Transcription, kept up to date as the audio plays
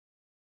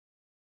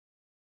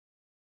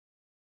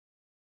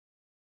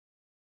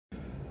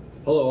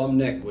Hello, I'm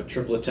Nick with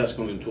Triplett Test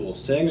Cleaning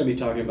Tools. Today I'm going to be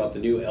talking about the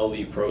new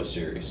LV Pro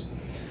series.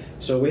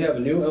 So we have a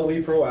new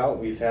LV Pro out.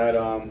 We've had,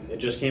 it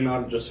just came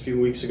out just a few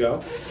weeks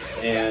ago,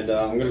 and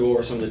I'm going to go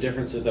over some of the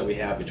differences that we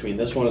have between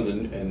this one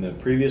and the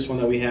previous one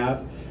that we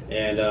have,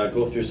 and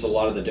go through a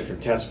lot of the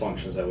different test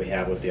functions that we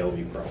have with the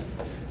LV Pro.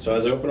 So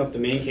as I open up the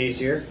main case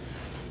here,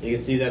 you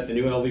can see that the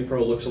new LV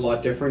Pro looks a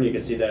lot different. You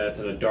can see that it's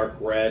in a dark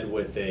red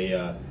with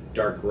a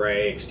dark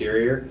gray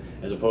exterior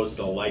as opposed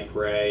to the light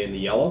gray and the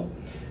yellow.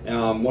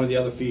 One of the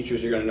other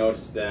features you're going to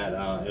notice that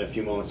in a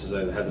few moments is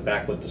that it has a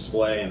backlit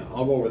display, and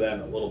I'll go over that in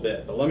a little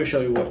bit, but let me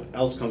show you what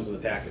else comes in the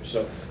package.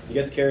 So you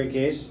get the carrying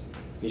case,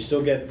 you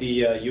still get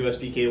the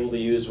USB cable to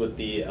use with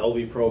the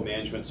LV Pro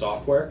management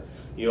software.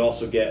 You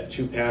also get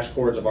 2 patch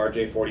cords of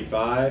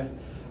RJ45,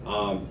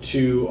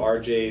 2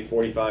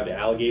 RJ45 to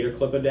alligator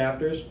clip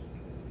adapters,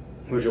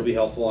 which will be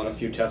helpful on a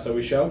few tests that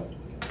we show.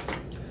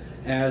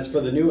 As for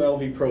the new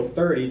LV Pro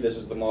 30, this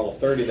is the model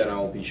 30 that I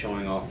will be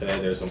showing off today.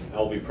 There's an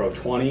LV Pro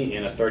 20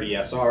 and a 30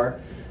 SR.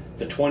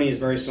 The 20 is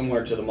very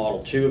similar to the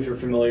Model 2 if you're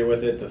familiar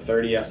with it. The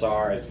 30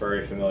 SR is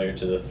very familiar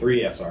to the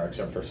 3 SR,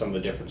 except for some of the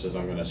differences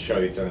I'm going to show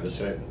you throughout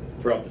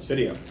this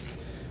video.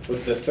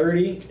 With the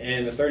 30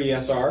 and the 30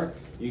 SR,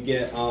 you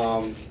get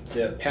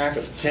the pack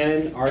of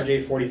 10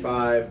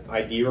 RJ45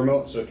 ID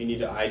remotes. So if you need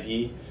to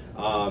ID,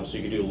 so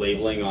you can do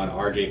labeling on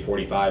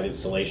RJ45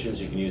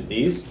 installations, you can use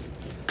these.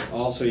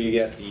 Also, you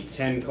get the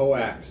 10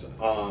 coax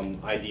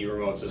ID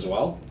remotes as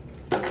well.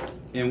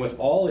 And with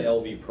all the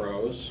LV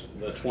Pros,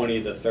 the 20,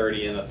 the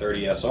 30, and the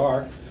 30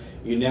 SR,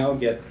 you now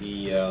get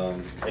the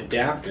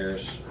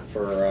adapters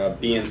for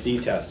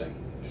BNC testing.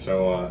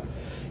 So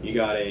you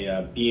got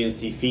a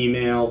BNC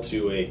female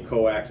to a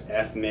coax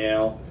F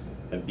male,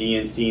 a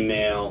BNC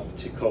male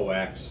to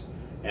coax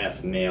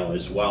F male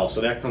as well.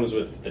 So that comes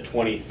with the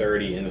 20,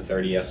 30, and the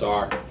 30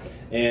 SR.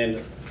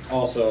 And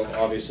also,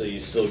 obviously,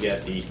 you still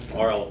get the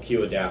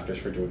RLQ adapters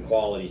for doing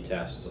quality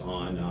tests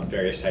on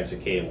various types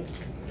of cable.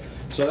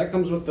 So that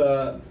comes with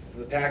the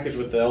package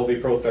with the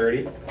LV Pro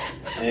 30.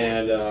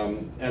 And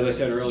as I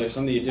said earlier,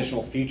 some of the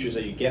additional features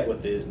that you get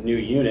with the new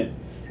unit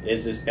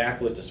is this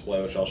backlit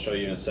display, which I'll show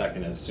you in a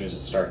second as soon as it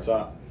starts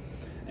up.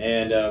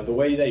 And the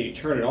way that you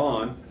turn it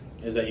on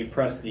is that you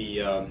press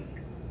the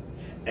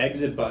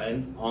exit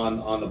button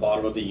on the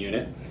bottom of the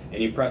unit,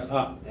 and you press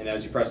up, and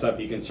as you press up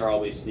you can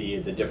probably see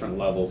the different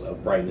levels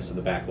of brightness of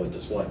the backlit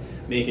display,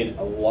 making it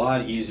a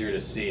lot easier to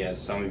see, as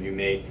some of you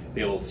may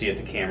be able to see at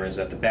the cameras,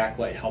 that the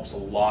backlight helps a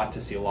lot to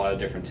see a lot of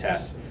different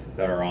tests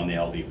that are on the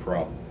LV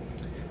Pro.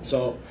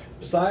 So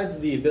besides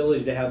the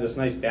ability to have this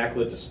nice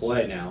backlit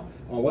display now,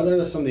 what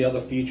are some of the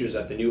other features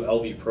that the new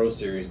LV Pro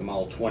series, the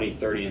Model 20,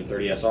 30, and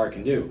 30 SR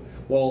can do?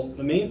 Well,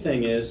 the main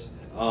thing is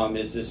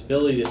this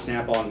ability to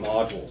snap on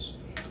modules.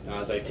 Now,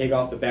 as I take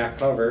off the back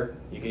cover,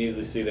 you can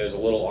easily see there's a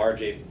little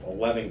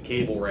RJ11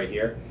 cable right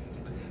here.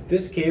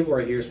 This cable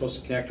right here is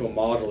supposed to connect to a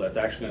module that's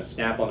actually going to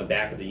snap on the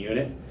back of the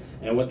unit.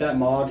 And with that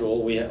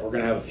module, we're going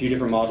to have a few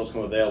different modules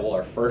come available.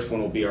 Our first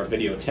one will be our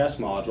video test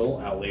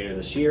module out later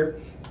this year.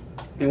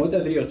 And what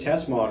that video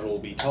test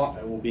module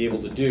will be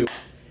able to do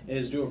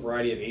is do a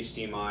variety of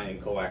HDMI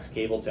and coax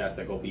cable tests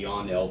that go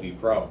beyond the LV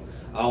Pro.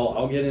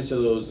 I'll get into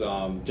those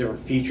different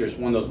features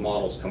when those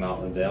models come out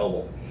and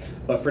available.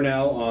 But for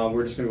now,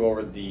 we're just going to go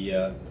over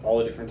all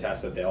the different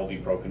tests that the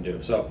LV Pro can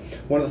do. So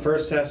one of the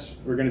first tests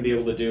we're going to be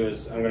able to do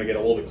is, I'm going to get a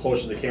little bit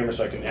closer to the camera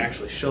so I can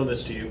actually show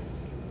this to you,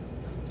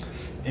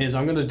 is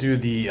I'm going to do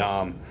the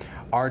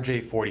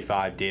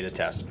RJ45 data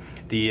test.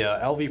 The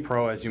LV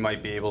Pro, as you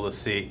might be able to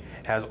see,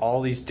 has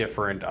all these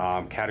different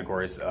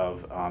categories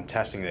of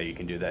testing that you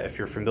can do. That if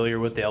you're familiar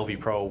with the LV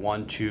Pro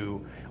 1,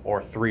 2,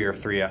 or 3 or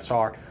 3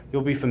 SR,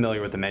 you'll be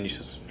familiar with the menu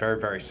system. Very,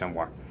 very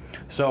similar.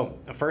 So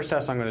the first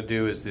test I'm going to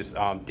do is this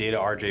data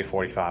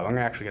RJ45. I'm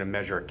actually going to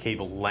measure a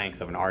cable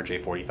length of an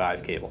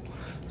RJ45 cable.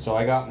 So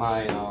I got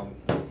my,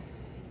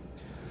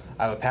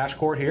 I have a patch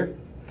cord here.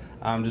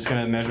 I'm just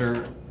going to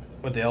measure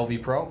with the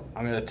LV Pro.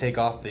 I'm going to take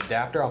off the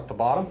adapter off the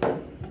bottom,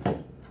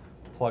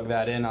 plug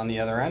that in on the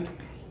other end.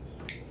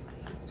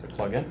 So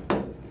plug in,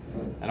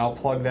 and I'll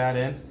plug that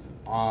in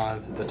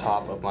on the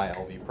top of my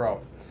LV Pro.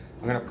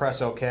 I'm going to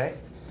press OK.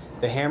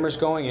 The hammer's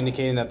going,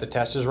 indicating that the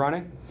test is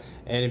running.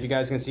 And if you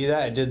guys can see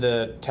that, I did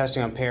the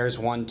testing on pairs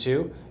 1,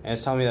 2, and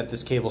it's telling me that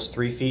this cable's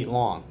 3 feet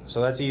long.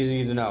 So that's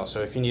easy to know.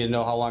 So if you need to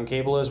know how long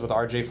cable is with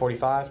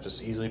RJ45,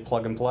 just easily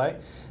plug and play,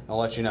 and I'll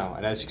let you know.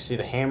 And as you can see,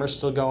 the hammer's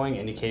still going,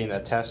 indicating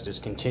that test is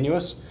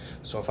continuous.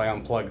 So if I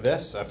unplug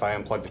this, if I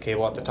unplug the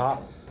cable at the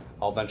top,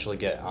 I'll eventually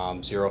get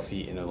 0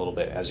 feet in a little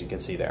bit, as you can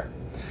see there.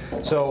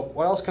 So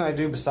what else can I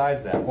do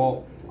besides that?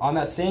 Well, on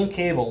that same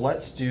cable,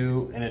 let's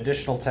do an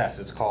additional test.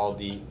 It's called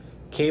the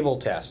cable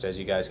test, as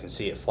you guys can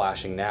see it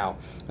flashing now.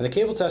 And the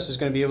cable test is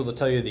going to be able to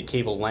tell you the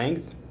cable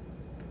length,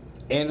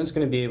 and it's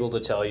going to be able to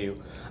tell you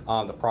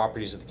the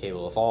properties of the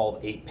cable. If all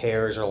 8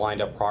 pairs are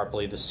lined up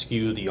properly, the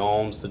skew, the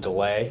ohms, the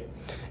delay.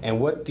 And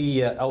with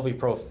the LV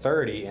Pro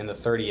 30 and the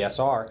 30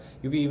 SR,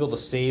 you'll be able to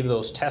save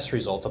those test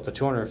results, up to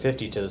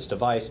 250, to this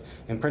device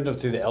and print them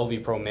through the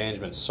LV Pro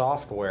management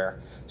software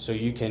so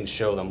you can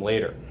show them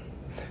later.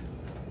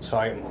 So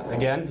I'm,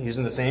 again,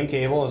 using the same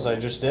cable as I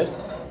just did.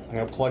 I'm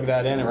going to plug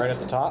that in right at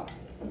the top.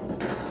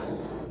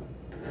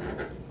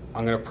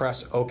 I'm going to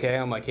press OK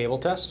on my cable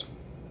test.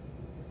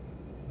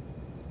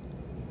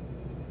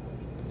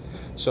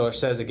 So it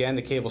says again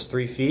the cable's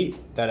 3 feet,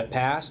 that it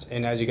passed,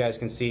 and as you guys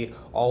can see,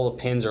 all the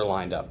pins are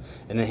lined up.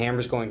 And the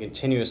hammer's going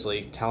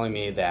continuously, telling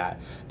me that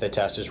the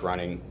test is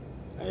running.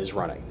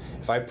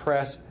 If I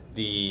press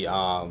the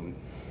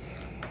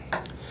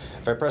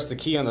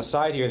key on the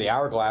side here, the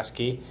hourglass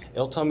key,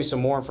 it'll tell me some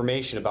more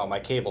information about my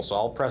cable. So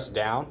I'll press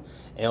down,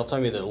 and it'll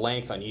tell me the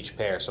length on each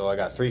pair. So I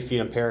got 3 feet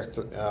on pair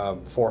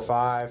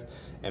 4-5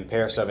 and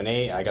pair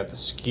 7-8. I got the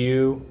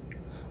skew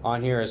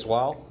on here as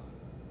well.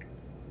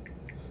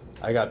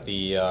 I got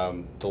the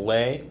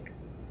delay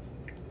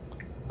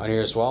on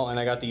here as well, and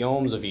I got the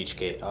ohms of each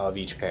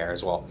pair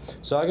as well.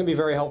 So that can be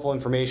very helpful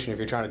information if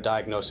you're trying to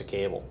diagnose a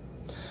cable.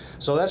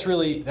 So that's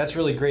really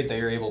great that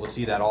you're able to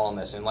see that all in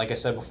this. And like I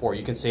said before,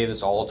 you can save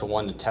this all to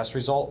one test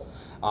result,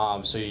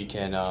 so you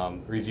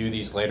can review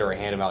these later or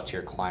hand them out to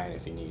your client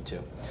if you need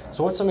to.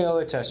 So what's some of the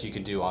other tests you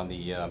can do on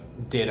the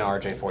Data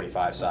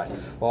RJ45 side?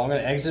 Well, I'm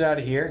going to exit out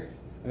of here.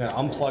 I'm going to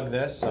unplug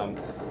this. I'm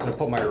going to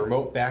put my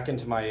remote back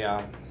into my unit.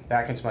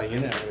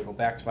 I'm going to go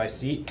back to my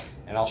seat,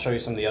 and I'll show you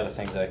some of the other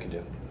things that I can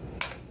do.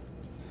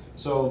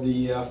 So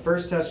the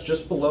first test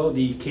just below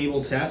the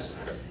cable test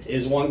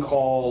is one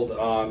called,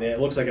 it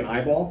looks like an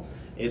eyeball.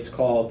 It's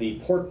called the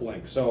port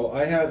blink. So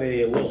I have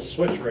a little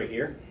switch right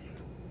here,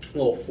 a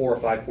little 4 or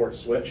 5 port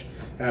switch.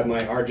 I have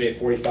my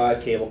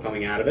RJ45 cable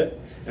coming out of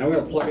it, and I'm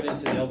going to plug it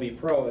into the LV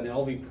Pro, and the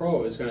LV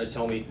Pro is going to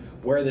tell me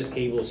where this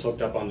cable is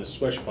hooked up on the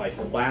switch by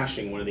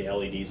flashing one of the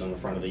LEDs on the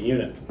front of the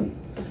unit.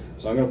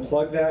 So I'm going to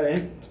plug that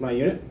in to my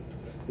unit.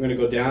 I'm going to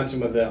go down to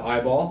the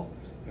eyeball.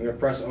 I'm going to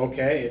press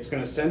OK. It's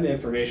going to send the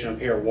information on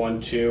pair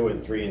 1, 2,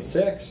 and 3, and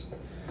 6.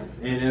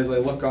 And as I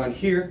look on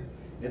here,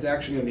 it's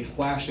actually going to be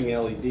flashing the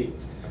LED.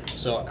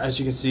 So as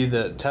you can see,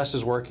 the test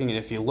is working, and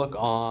if you look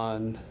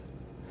on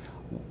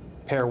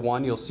pair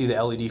 1, you'll see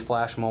the LED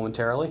flash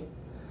momentarily,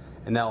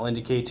 and that will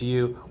indicate to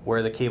you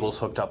where the cable is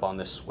hooked up on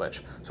this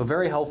switch. So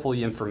very helpful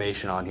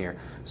information on here,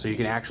 so you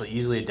can actually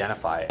easily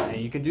identify it.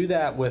 And you can do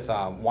that with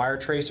wire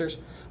tracers,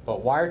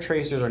 but wire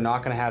tracers are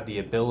not going to have the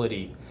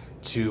ability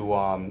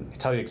to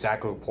tell you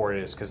exactly what port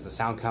it is, because the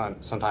sound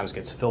sometimes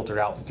gets filtered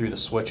out through the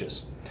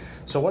switches.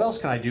 So what else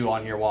can I do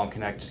on here while I'm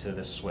connected to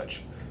this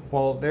switch?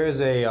 Well,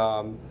 there's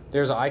an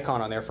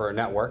icon on there for a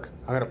network.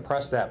 I'm going to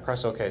press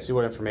OK, see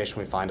what information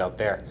we find out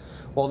there.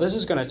 Well, this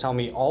is going to tell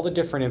me all the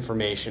different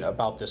information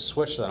about this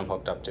switch that I'm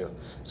hooked up to.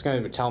 It's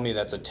going to tell me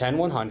that's a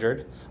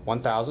 10-100,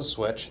 1000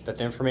 switch, that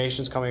the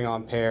information is coming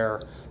on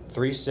pair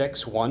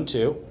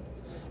 3612,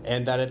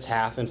 and that it's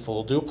half and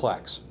full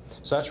duplex.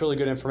 So that's really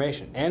good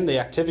information. And the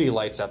activity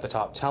lights at the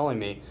top telling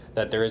me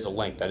that there is a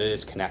link, that it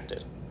is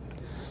connected.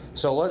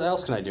 So what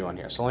else can I do on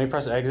here? So let me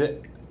press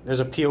exit. There's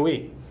a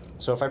PoE.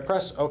 So if I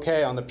press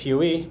OK on the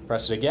PoE,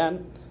 press it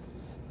again,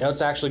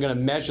 it's actually going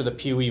to measure the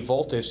PoE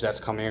voltage that's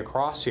coming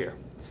across here.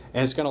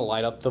 And it's going to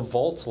light up the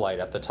volts light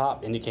at the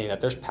top, indicating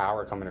that there's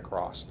power coming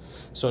across.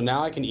 So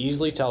now I can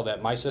easily tell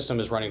that my system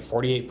is running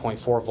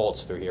 48.4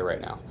 volts through here right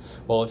now.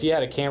 Well, if you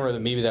had a camera that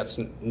maybe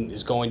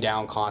is going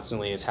down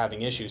constantly, it's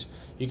having issues,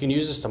 you can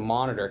use this to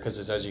monitor,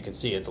 because as you can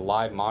see, it's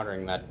live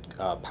monitoring that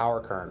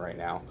power current right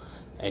now.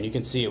 And you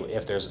can see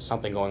if there's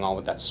something going on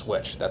with that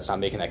switch that's not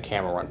making that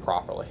camera run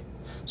properly.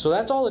 So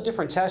that's all the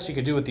different tests you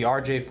could do with the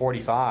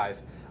RJ45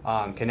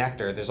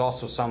 connector. There's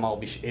also some I'll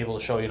be able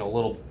to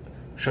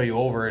show you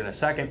over in a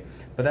second,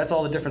 but that's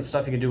all the different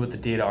stuff you can do with the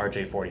Data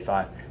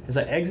RJ45. As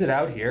I exit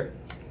out here,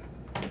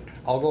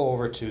 I'll go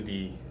over to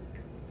the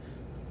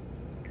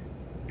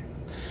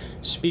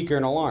speaker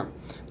and alarm.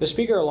 The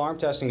speaker alarm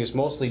testing is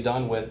mostly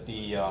done with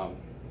the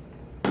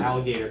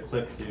alligator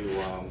clip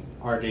to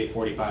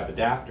RJ45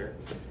 adapter,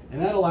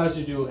 and that allows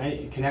you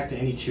to connect to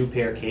any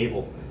 2-pair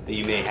cable that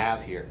you may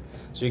have here.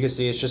 So you can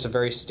see it's just a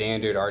very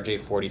standard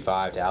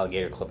RJ45 to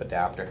alligator clip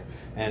adapter,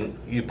 and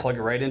you plug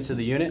it right into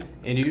the unit,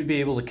 and you'd be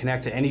able to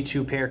connect to any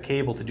 2-pair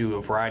cable to do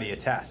a variety of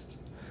tests.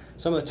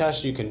 Some of the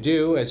tests you can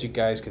do, as you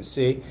guys can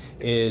see,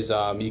 is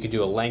you can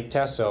do a length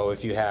test. So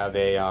if you have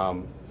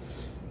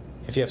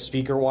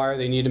speaker wire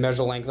that you need to measure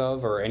the length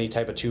of, or any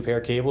type of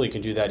 2-pair cable, you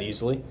can do that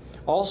easily.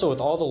 Also, with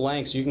all the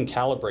lengths, you can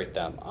calibrate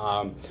them.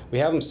 We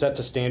have them set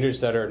to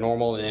standards that are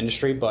normal in the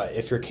industry, but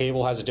if your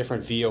cable has a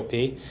different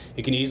VOP,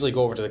 you can easily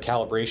go over to the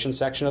calibration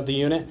section of the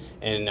unit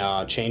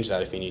and change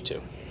that if you need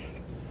to.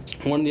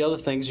 One of the other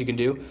things you can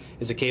do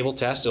is a cable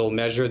test. It will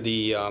measure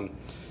the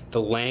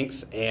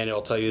length, and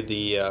it'll tell you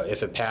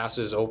if it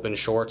passes open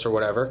shorts or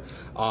whatever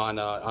on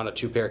a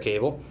 2-pair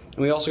cable.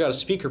 And we also got a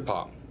speaker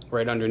pop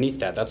right underneath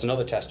that. That's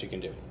another test you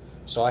can do.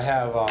 So I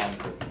have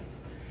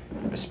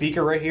a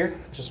speaker right here,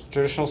 just a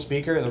traditional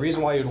speaker. And the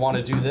reason why you'd want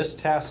to do this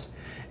test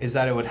is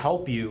that it would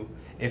help you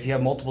if you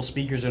have multiple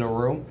speakers in a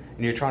room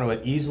and you're trying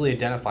to easily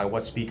identify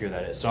what speaker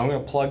that is. So I'm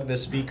going to plug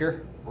this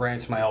speaker right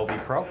into my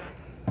LV Pro.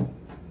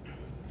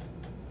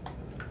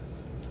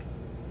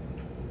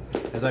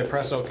 As I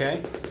press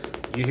OK,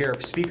 you hear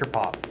a speaker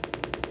pop.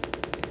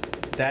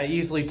 that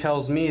easily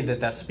tells me that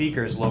that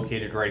speaker is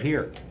located right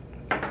here.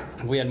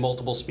 If we had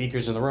multiple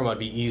speakers in the room, I'd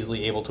be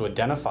easily able to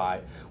identify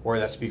where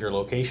that speaker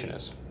location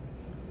is.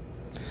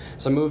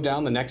 So move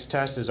down, the next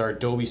test is our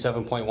Dolby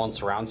 7.1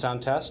 surround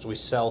sound test. We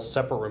sell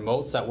separate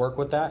remotes that work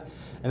with that,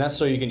 and that's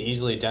so you can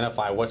easily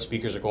identify what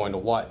speakers are going to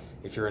what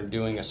if you're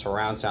doing a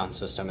surround sound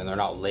system and they're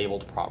not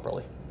labeled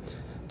properly.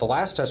 The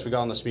last test we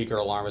got on the speaker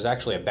alarm is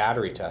actually a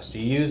battery test.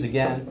 You use,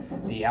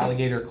 again, the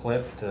alligator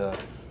clip to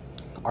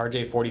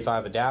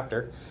RJ45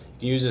 adapter.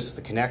 You can use this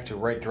to connect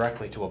right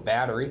directly to a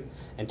battery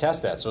and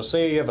test that. So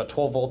say you have a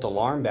 12-volt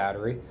alarm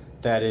battery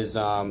that is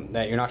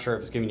that you're not sure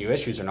if it's giving you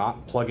issues or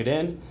not. Plug it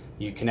in,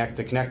 you connect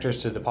the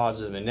connectors to the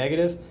positive and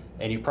negative,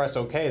 and you press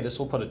OK. This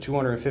will put a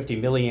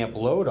 250 milliamp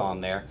load on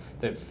there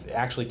that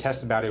actually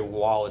tests the battery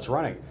while it's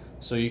running.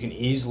 So you can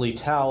easily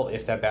tell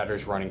if that battery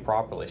is running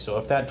properly. So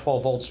if that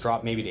 12 volts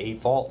drop maybe to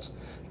 8 volts,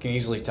 you can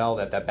easily tell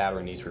that that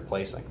battery needs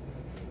replacing.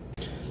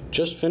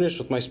 Just finished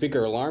with my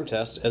speaker alarm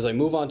test. As I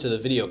move on to the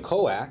video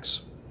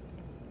coax,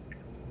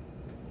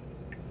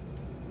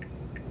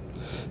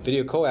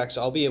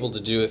 I'll be able to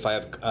do, if I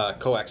have a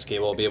coax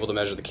cable, I'll be able to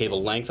measure the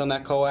cable length on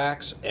that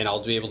coax, and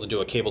I'll be able to do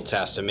a cable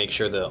test and make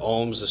sure the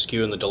ohms, the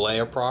skew, and the delay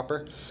are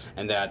proper,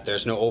 and that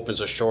there's no opens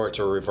or shorts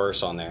or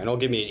reverse on there. And it'll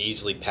give me an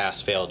easily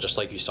pass-fail, just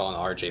like you saw on the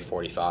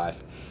RJ45.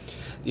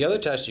 The other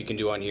test you can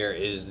do on here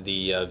is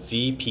the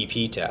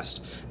VPP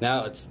test.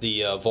 Now it's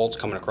the volts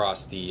coming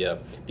across the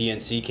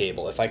BNC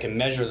cable. If I can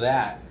measure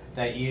that,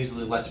 that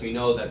easily lets me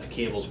know that the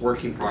cable's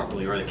working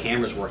properly or the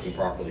camera's working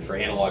properly for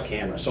analog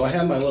camera. So I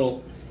have my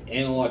little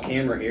analog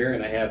camera here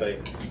and I have a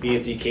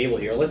BNC cable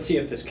here. Let's see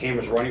if this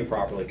camera's running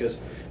properly, because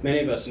many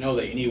of us know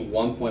that you need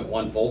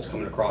 1.1 volts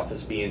coming across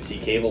this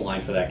BNC cable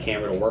line for that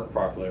camera to work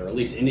properly, or at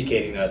least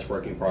indicating that it's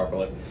working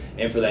properly,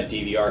 and for that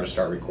DVR to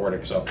start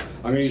recording. So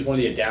I'm going to use one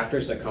of the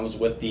adapters that comes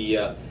with the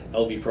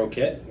LV Pro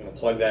kit. I'm going to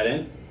plug that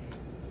in,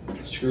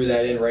 screw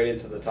that in right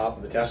into the top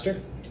of the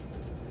tester.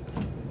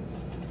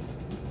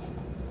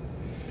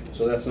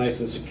 So that's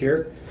nice and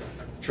secure.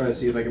 Try to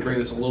see if I can bring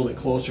this a little bit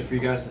closer for you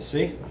guys to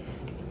see.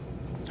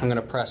 I'm going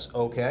to press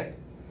OK,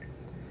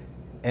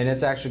 and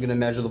it's actually going to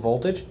measure the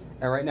voltage.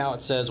 And right now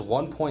it says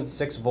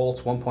 1.6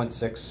 volts,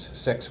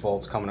 1.66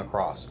 volts coming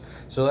across.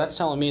 So that's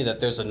telling me that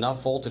there's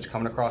enough voltage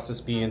coming across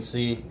this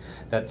BNC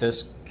that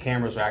this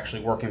camera is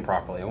actually working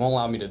properly. It won't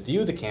allow me to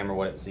view the camera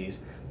what it sees,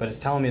 but it's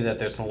telling me that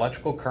there's an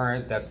electrical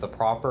current that's the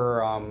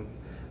proper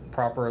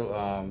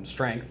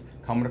strength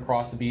coming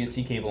across the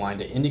BNC cable line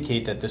to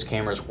indicate that this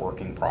camera is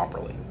working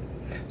properly.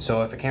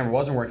 So if a camera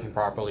wasn't working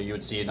properly, you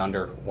would see it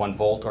under 1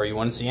 volt, or you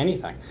wouldn't see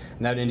anything.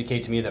 And that would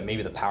indicate to me that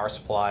maybe the power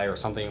supply or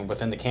something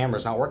within the camera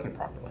is not working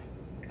properly.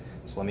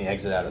 So let me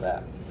exit out of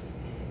that.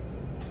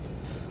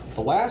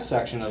 The last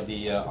section of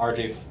the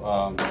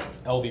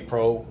LV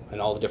Pro and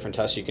all the different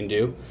tests you can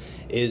do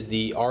is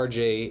the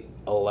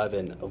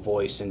RJ11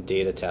 voice and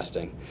data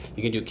testing.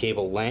 You can do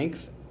cable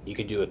length, you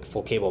can do a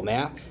full cable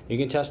map, you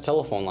can test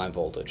telephone line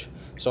voltage.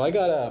 So I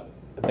got a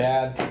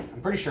bad,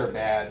 I'm pretty sure a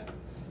bad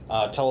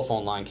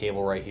telephone line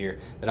cable right here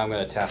that I'm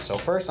going to test. So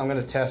first I'm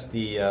going to test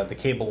the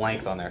cable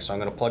length on there. So I'm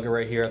going to plug it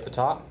right here at the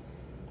top,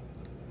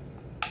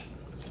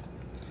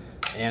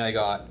 and I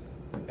got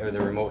the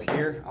remote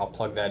here. I'll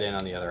plug that in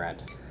on the other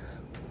end.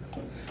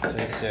 So you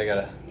can see I got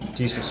a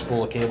decent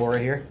spool of cable right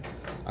here.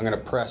 I'm going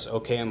to press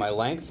OK on my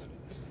length,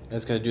 and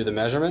it's going to do the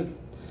measurement.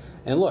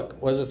 And look,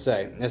 what does it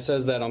say? It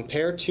says that on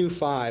pair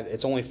 2.5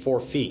 it's only 4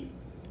 feet.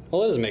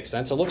 Well, that doesn't make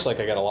sense. It looks like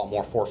I got a lot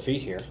more 4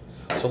 feet here.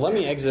 So let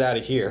me exit out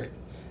of here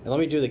and let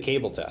me do the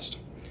cable test.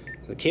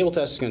 The cable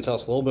test is going to tell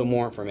us a little bit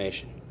more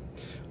information.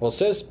 Well, it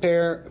says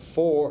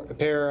one of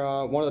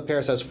the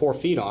pairs has 4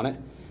 feet on it,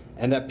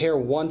 and that pair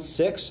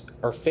 1-6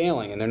 are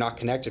failing and they're not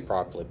connected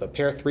properly, but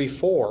pair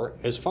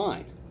 3-4 is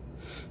fine.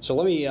 So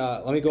let me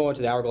go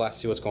into the hourglass to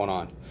see what's going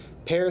on.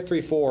 Pair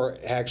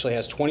 3-4 actually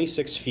has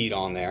 26 feet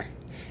on there,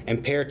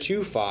 and pair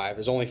 2-5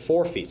 is only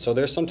 4 feet. So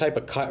there's some type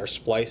of cut or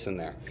splice in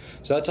there.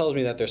 So that tells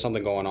me that there's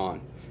something going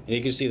on. And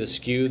you can see the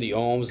skew, the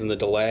ohms, and the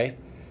delay.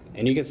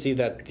 And you can see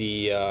that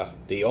the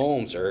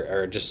ohms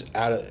are just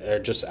out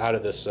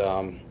of this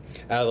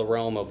out of the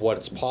realm of what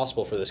it's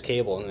possible for this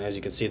cable. And as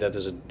you can see, that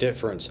there's a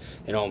difference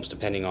in ohms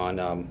depending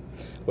on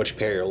which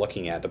pair you're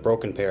looking at. The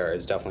broken pair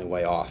is definitely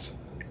way off.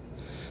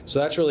 So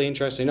that's really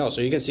interesting to know.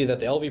 So you can see that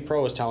the LV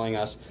Pro is telling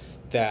us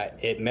that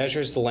it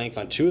measures the length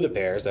on 2 of the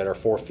pairs that are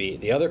 4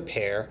 feet. The other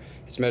pair,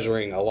 it's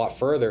measuring a lot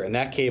further, and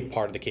that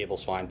part of the cable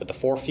is fine. But the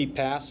 4 feet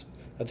pass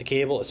of the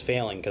cable is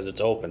failing because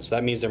it's open. So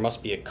that means there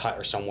must be a cut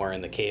or somewhere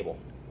in the cable.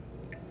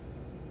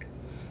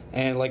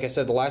 And like I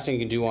said, the last thing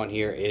you can do on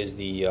here is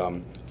the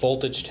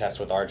voltage test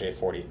with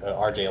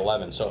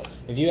RJ11. So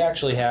if you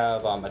actually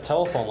have a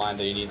telephone line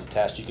that you need to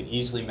test, you can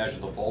easily measure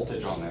the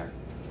voltage on there.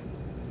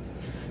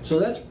 So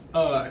that's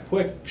a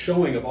quick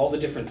showing of all the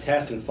different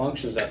tests and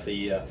functions that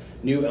the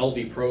new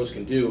LV Pros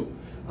can do.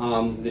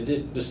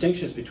 The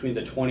distinctions between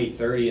the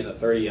 2030 and the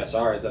 30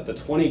 SR is that the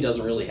 20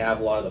 doesn't really have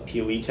a lot of the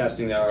PoE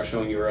testing that I was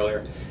showing you earlier,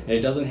 and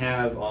it doesn't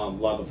have a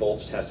lot of the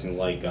voltage testing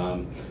like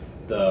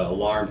the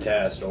alarm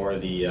test or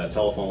the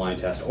telephone line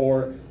test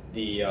or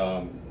the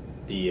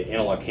the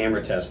analog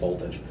camera test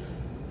voltage,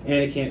 and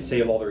it can't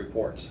save all the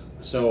reports.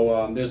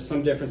 So there's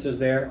some differences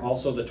there.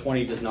 Also, the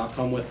 20 does not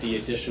come with the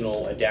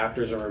additional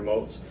adapters or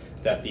remotes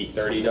that the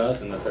 30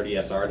 does and the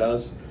 30SR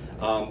does.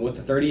 With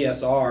the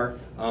 30SR,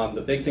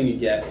 the big thing you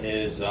get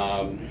is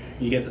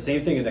you get the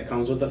same thing that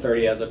comes with the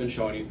 30 as I've been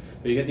showing you,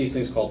 but you get these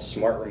things called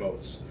smart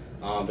remotes.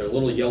 They're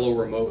little yellow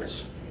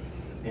remotes,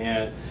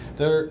 and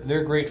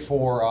they're great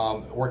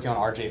for working on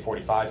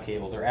RJ45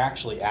 cable. They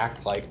actually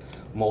act like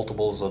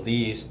multiples of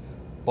these,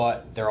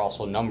 but they're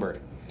also numbered.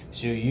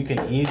 So you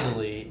can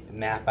easily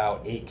map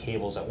out 8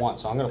 cables at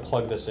once. So I'm going to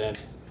plug this in.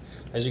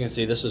 As you can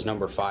see, this is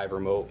number 5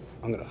 remote.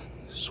 I'm going to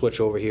switch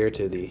over here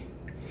to the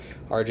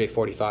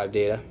RJ45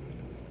 data.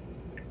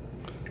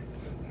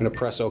 I'm going to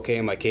press OK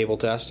in my cable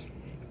test.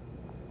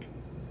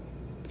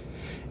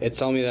 It's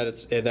telling me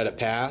that it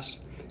passed,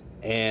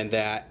 and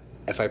that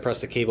if I press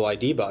the cable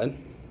ID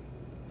button,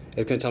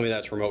 it's going to tell me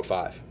that's remote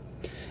 5.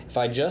 If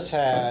I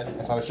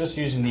was just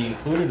using the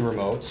included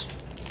remotes,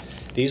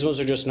 these ones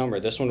are just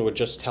numbered. This one would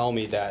just tell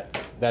me that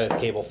it's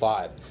cable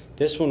 5.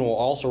 This one will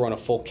also run a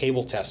full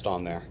cable test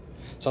on there,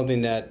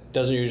 something that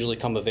doesn't usually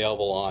come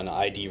available on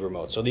ID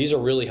remote. So these are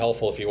really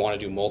helpful if you want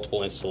to do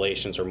multiple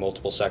installations or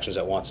multiple sections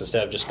at once,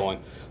 instead of just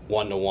going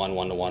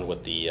one-to-one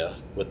with the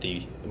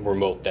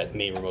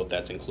main remote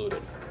that's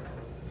included.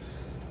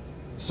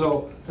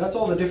 So that's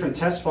all the different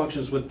test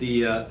functions with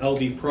the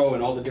LV Pro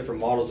and all the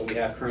different models that we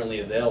have currently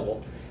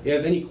available. If you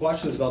have any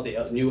questions about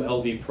the new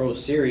LV Pro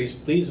series,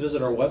 please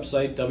visit our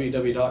website,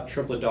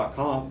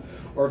 www.triplett.com,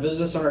 or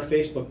visit us on our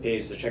Facebook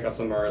page to check out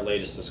some of our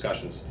latest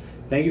discussions.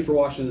 Thank you for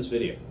watching this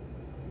video.